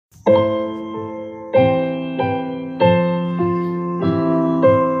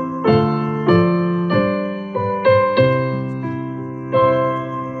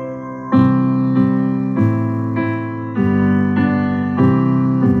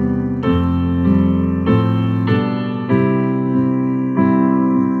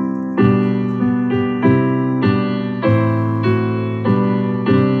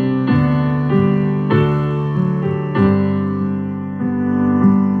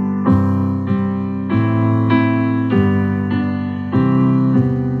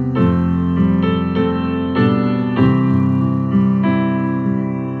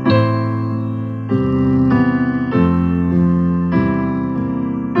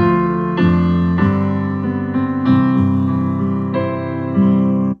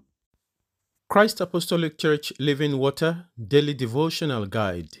Christ Apostolic Church Living Water Daily Devotional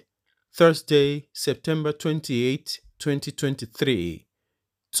Guide, Thursday, September 28, 2023.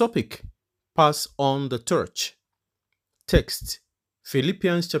 Topic: Pass on the torch. Text: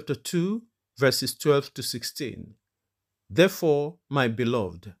 Philippians chapter 2, verses 12 to 16. Therefore, my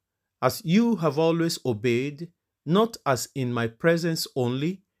beloved, as you have always obeyed, not as in my presence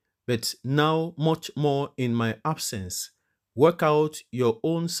only, but now much more in my absence, work out your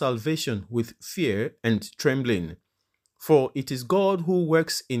own salvation with fear and trembling. For it is God who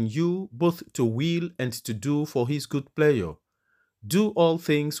works in you both to will and to do for his good pleasure. Do all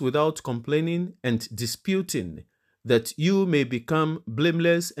things without complaining and disputing, that you may become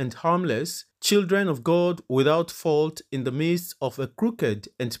blameless and harmless, children of God without fault in the midst of a crooked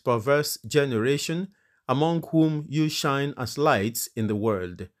and perverse generation, among whom you shine as lights in the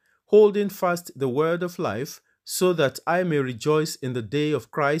world, holding fast the word of life, so that I may rejoice in the day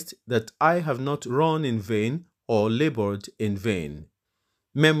of Christ, that I have not run in vain or labored in vain.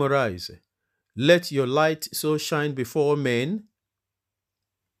 Memorize. Let your light so shine before men,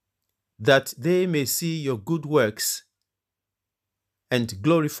 that they may see your good works and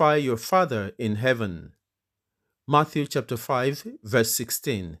glorify your Father in heaven. Matthew chapter 5, verse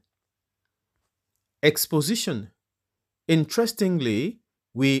 16. Exposition. Interestingly,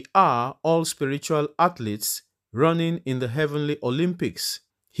 we are all spiritual athletes running in the heavenly Olympics.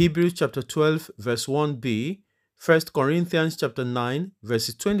 Hebrews chapter 12, verse 1b, 1 Corinthians chapter 9,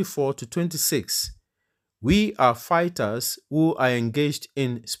 verses 24 to 26. We are fighters who are engaged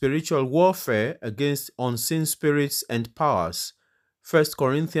in spiritual warfare against unseen spirits and powers. 1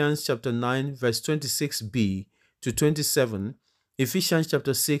 Corinthians chapter 9, verse 26b to 27, Ephesians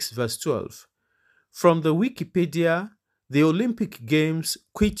chapter 6, verse 12. From the Wikipedia, the Olympic Games,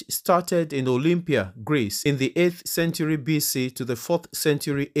 which started in Olympia, Greece, in the 8th century BC to the 4th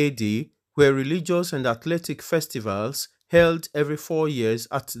century AD, were religious and athletic festivals held every 4 years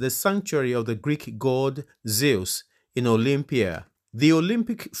at the sanctuary of the Greek god Zeus in Olympia. The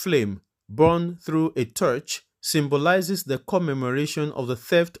Olympic flame, born through a torch, symbolizes the commemoration of the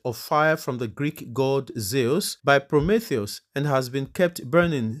theft of fire from the Greek god Zeus by Prometheus and has been kept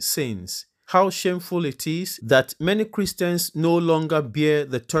burning since. How shameful it is that many Christians no longer bear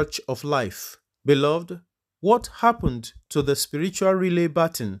the torch of life. Beloved, what happened to the spiritual relay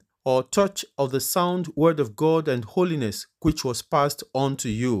baton or torch of the sound word of God and holiness which was passed on to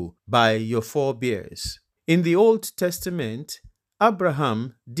you by your forebears? In the Old Testament,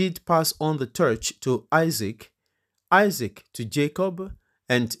 Abraham did pass on the torch to Isaac, Isaac to Jacob,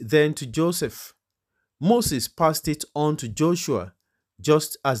 and then to Joseph. Moses passed it on to Joshua,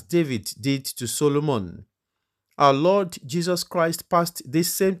 just as David did to Solomon. Our Lord Jesus Christ passed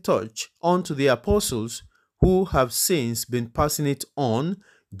this same torch on to the apostles, who have since been passing it on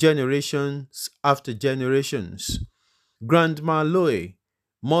generations after generations. Grandma Loe,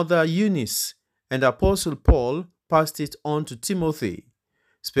 Mother Eunice, and Apostle Paul passed it on to Timothy.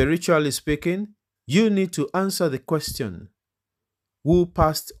 Spiritually speaking, you need to answer the question: who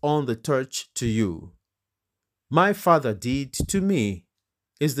passed on the torch to you? My Father did to me.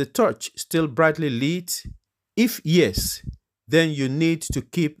 Is the torch still brightly lit? If yes, then you need to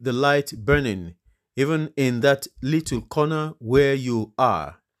keep the light burning, even in that little corner where you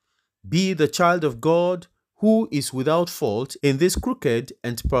are. Be the child of God who is without fault in this crooked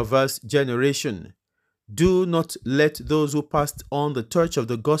and perverse generation. Do not let those who passed on the torch of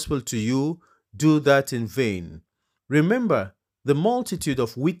the gospel to you do that in vain. Remember the multitude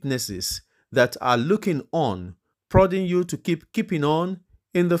of witnesses that are looking on, prodding you to keeping on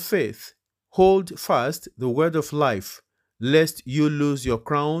in the faith. Hold fast the word of life, lest you lose your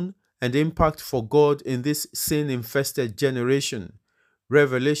crown and impact for God in this sin-infested generation.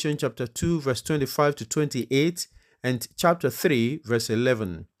 Revelation chapter 2, verse 25 to 28, and chapter 3, verse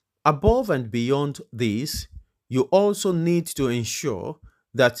 11. Above and beyond this, you also need to ensure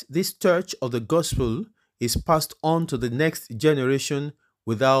that this torch of the gospel is passed on to the next generation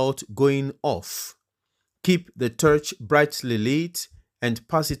without going off. Keep the torch brightly lit and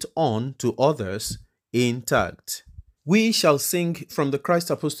pass it on to others intact. We shall sing from the Christ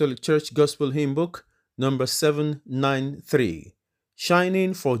Apostolic Church Gospel Hymn Book, number 793.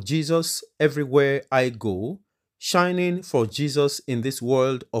 Shining for Jesus everywhere I go, shining for Jesus in this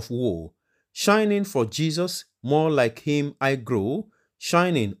world of woe, shining for Jesus, more like him I grow,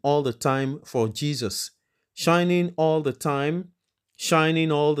 shining all the time for Jesus, shining all the time,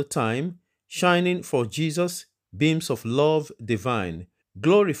 shining all the time, shining for Jesus, beams of love divine,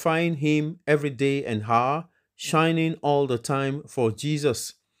 glorifying him every day and hour, shining all the time for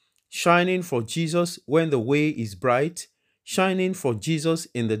Jesus, shining for Jesus when the way is bright, shining for Jesus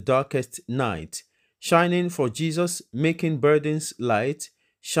in the darkest night, shining for Jesus, making burdens light,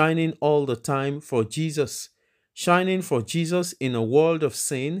 shining all the time for Jesus, shining for Jesus in a world of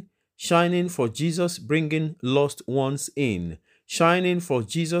sin, shining for Jesus, bringing lost ones in, shining for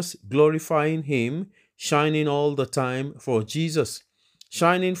Jesus, glorifying Him, shining all the time for Jesus,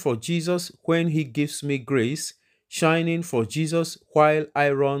 shining for Jesus when He gives me grace, shining for Jesus while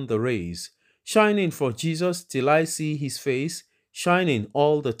I run the race, shining for Jesus till I see His face, shining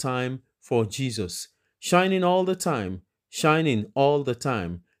all the time for Jesus, shining all the time, shining all the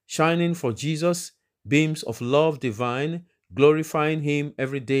time, shining for Jesus, beams of love divine, glorifying Him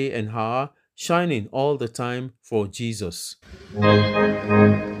every day and hour, shining all the time for Jesus.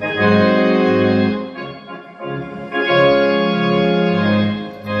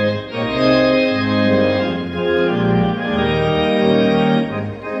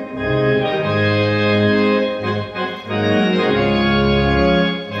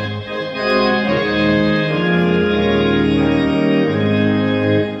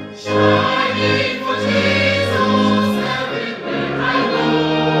 Shining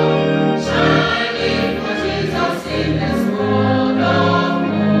for Jesus in this world of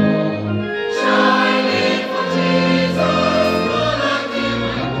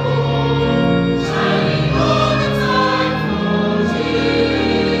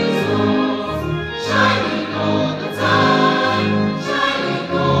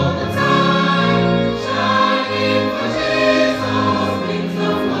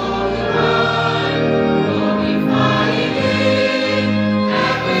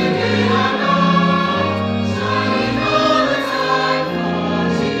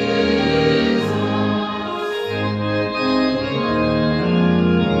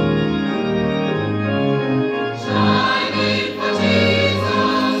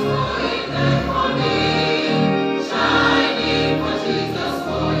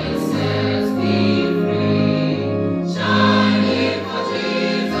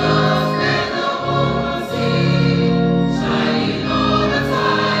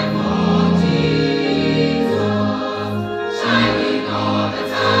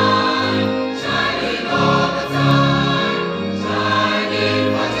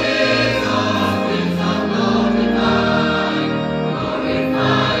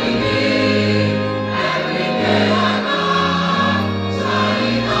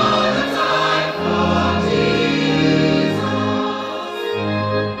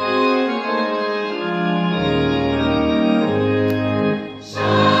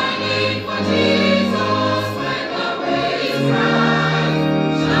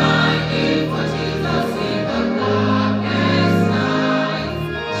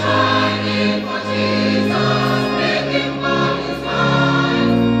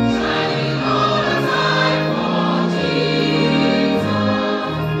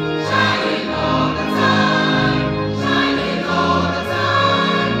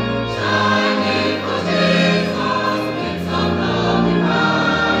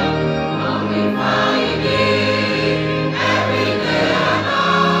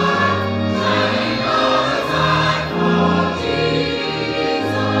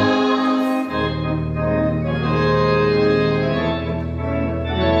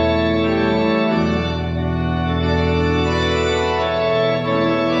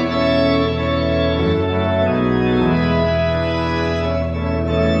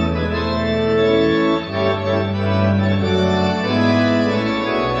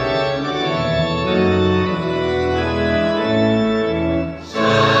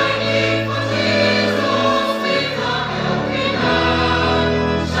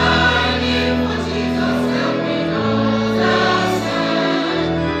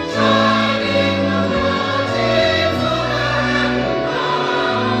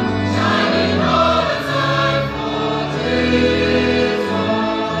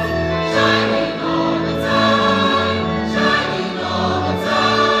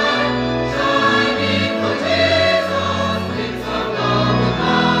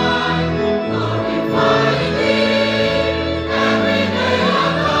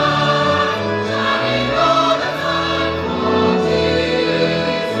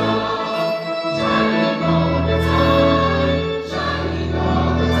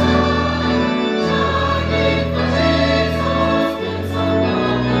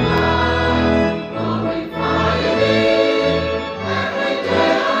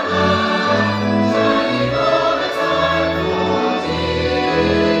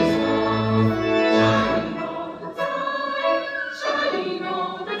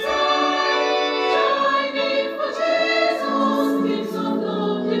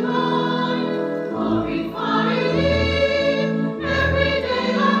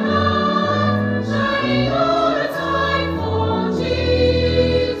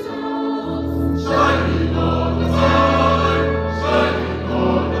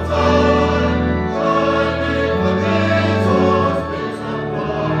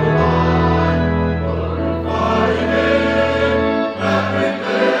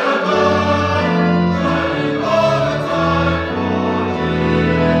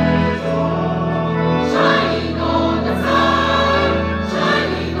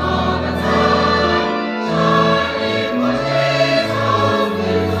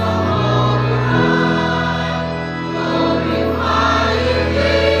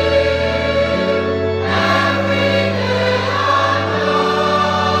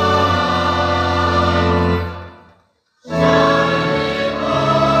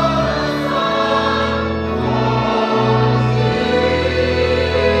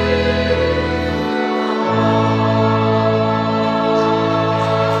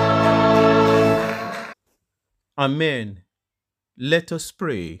Amen. Let us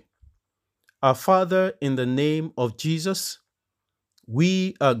pray. Our Father, in the name of Jesus,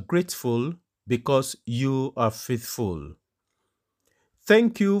 we are grateful because you are faithful.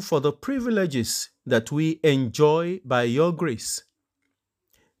 Thank you for the privileges that we enjoy by your grace.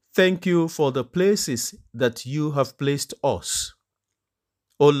 Thank you for the places that you have placed us.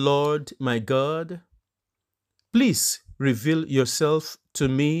 O Lord, my God, please reveal yourself to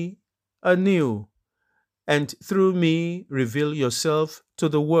me anew, and through me reveal yourself to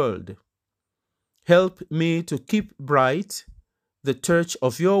the world. Help me to keep bright the torch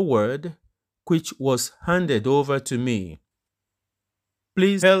of your word, which was handed over to me.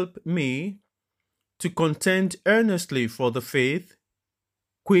 Please help me to contend earnestly for the faith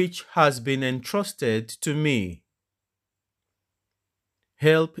which has been entrusted to me.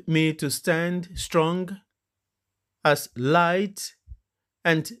 Help me to stand strong as light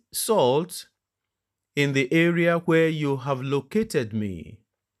and salt in the area where you have located me.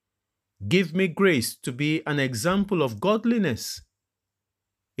 Give me grace to be an example of godliness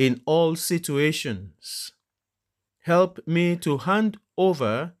in all situations. Help me to hand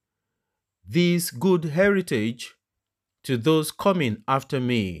over this good heritage to those coming after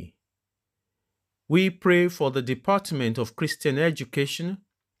me. We pray for the Department of Christian Education,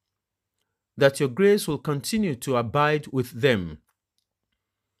 that your grace will continue to abide with them,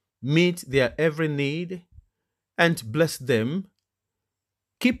 meet their every need, and bless them.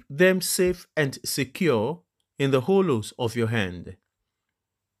 Keep them safe and secure in the hollows of your hand.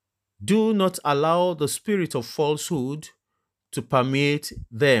 Do not allow the spirit of falsehood to permeate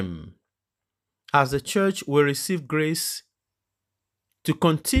them. As the church will receive grace to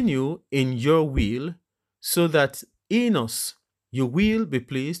continue in your will, so that in us you will be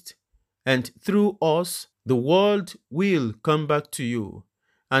pleased, and through us the world will come back to you.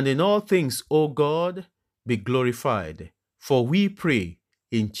 And in all things, O God, be glorified. For we pray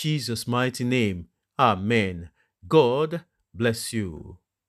in Jesus' mighty name. Amen. God bless you.